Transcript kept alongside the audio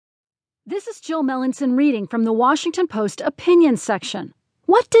This is Jill Mellinson reading from the Washington Post opinion section.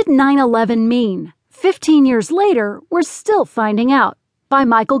 What did 9/11 mean? 15 years later, we're still finding out. By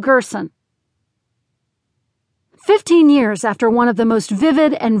Michael Gerson. 15 years after one of the most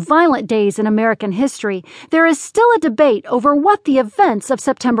vivid and violent days in American history, there is still a debate over what the events of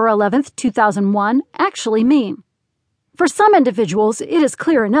September 11, 2001 actually mean. For some individuals, it is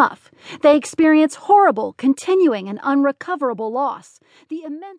clear enough. They experience horrible, continuing, and unrecoverable loss. The immense